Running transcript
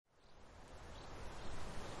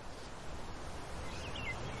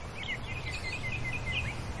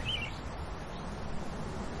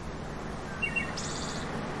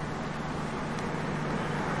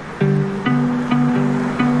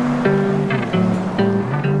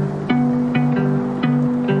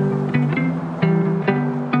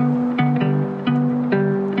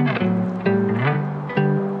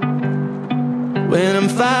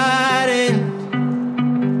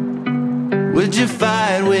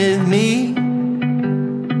with me?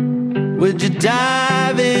 Would you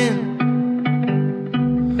dive in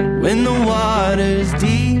when the water's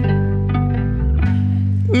deep?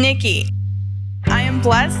 Nicki, I am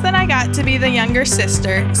blessed that I got to be the younger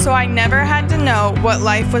sister, so I never had to know what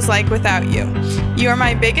life was like without you. You are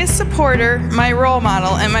my biggest supporter, my role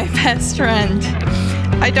model, and my best friend.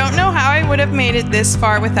 I don't know how I would have made it this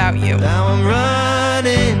far without you. Now I'm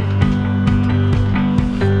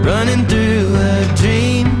running through a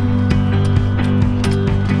dream.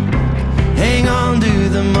 Hang on to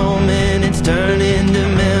the moment, it's turning to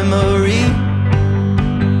memory.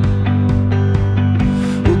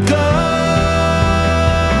 We'll go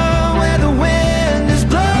where the wind is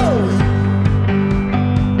blowing.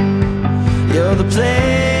 You're the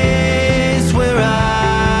place where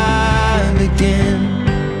I begin.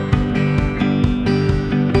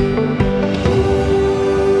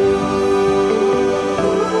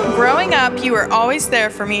 Growing up, you were always there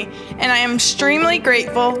for me, and I am extremely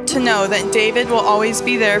grateful to know that David will always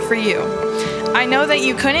be there for you. I know that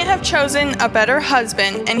you couldn't have chosen a better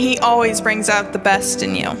husband, and he always brings out the best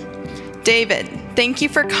in you. David, thank you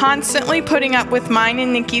for constantly putting up with mine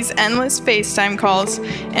and Nicki's endless FaceTime calls,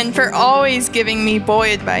 and for always giving me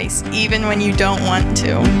boy advice, even when you don't want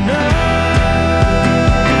to.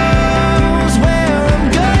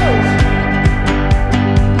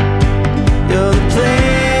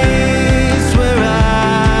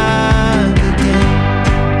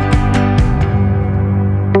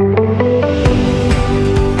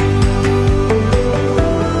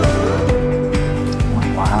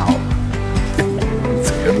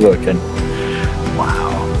 Looking. Wow.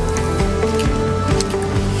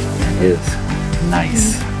 That is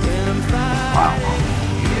nice. Wow.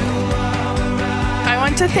 I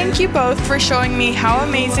want to thank you both for showing me how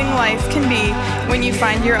amazing life can be when you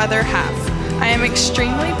find your other half. I am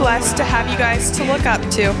extremely blessed to have you guys to look up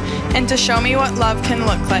to and to show me what love can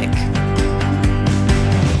look like.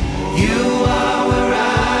 You are where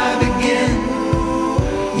I begin.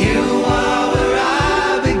 You are where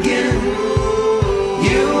I begin.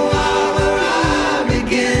 You are where I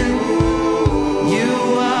begin. You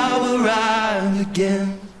are where I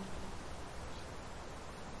begin.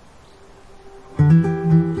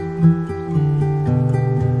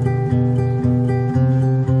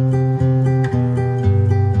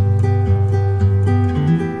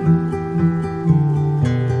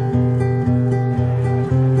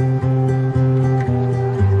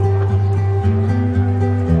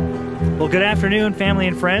 Well, good afternoon, family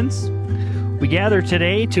and friends. We gather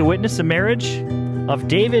today to witness the marriage of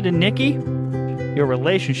David and Nicki. Your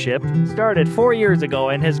relationship started 4 years ago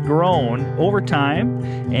and has grown over time,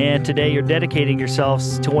 and today you're dedicating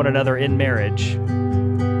yourselves to one another in marriage.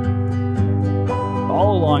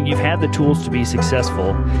 All along, you've had the tools to be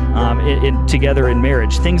successful together in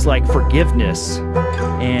marriage. Things like forgiveness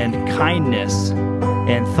and kindness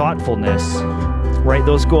and thoughtfulness, right?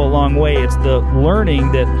 Those go a long way. It's the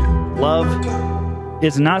learning that love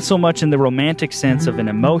is not so much in the romantic sense of an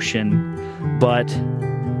emotion, but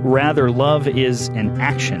rather love is an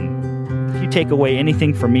action. If you take away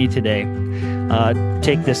anything from me today,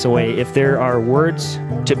 take this away. If there are words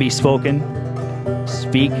to be spoken,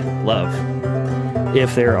 speak love.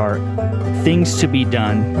 If there are things to be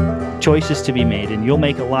done, choices to be made, and you'll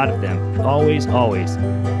make a lot of them, always, always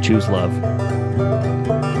choose love.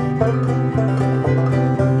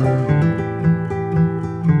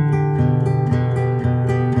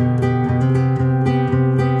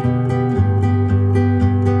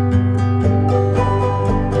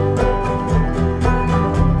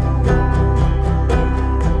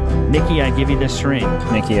 Nicki, I give you this ring.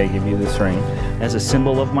 Nicki, I give you this ring as a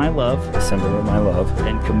symbol of my love, a symbol of my love,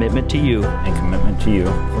 and commitment to you,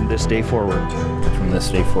 from this day forward.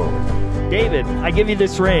 David, I give you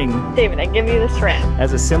this ring David, I give you this ring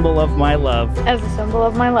as a symbol of my love as a symbol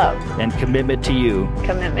of my love and commitment to you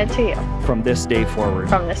from this day forward.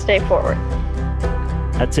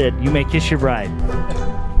 That's it. You may kiss your bride.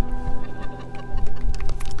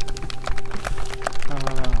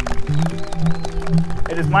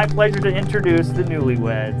 It is my pleasure to introduce the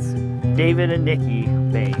newlyweds, David and Nicki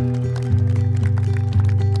Bay.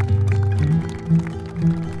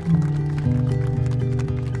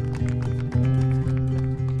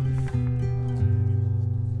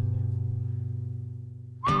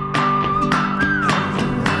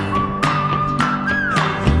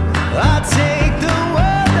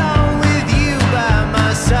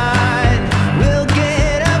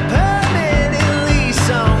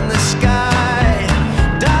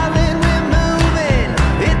 Darling, we're moving,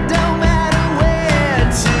 it don't matter where.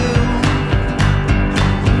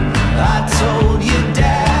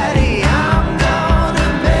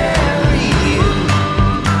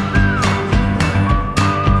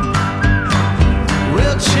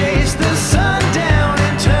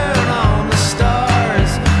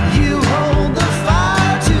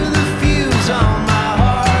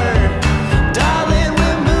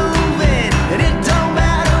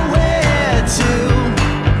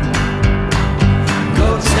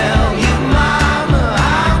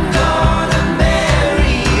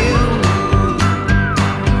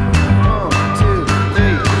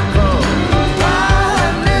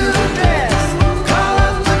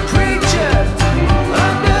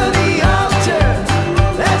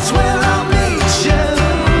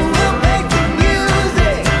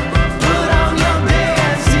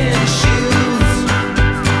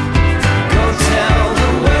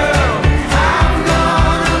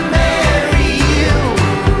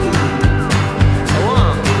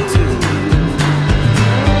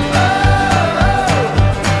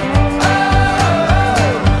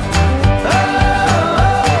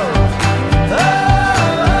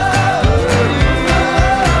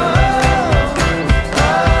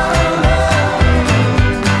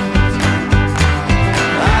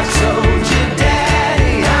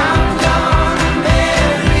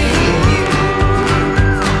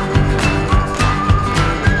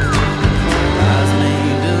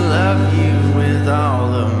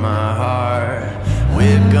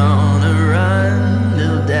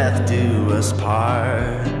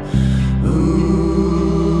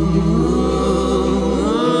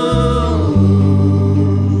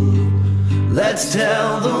 Let's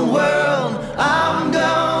tell the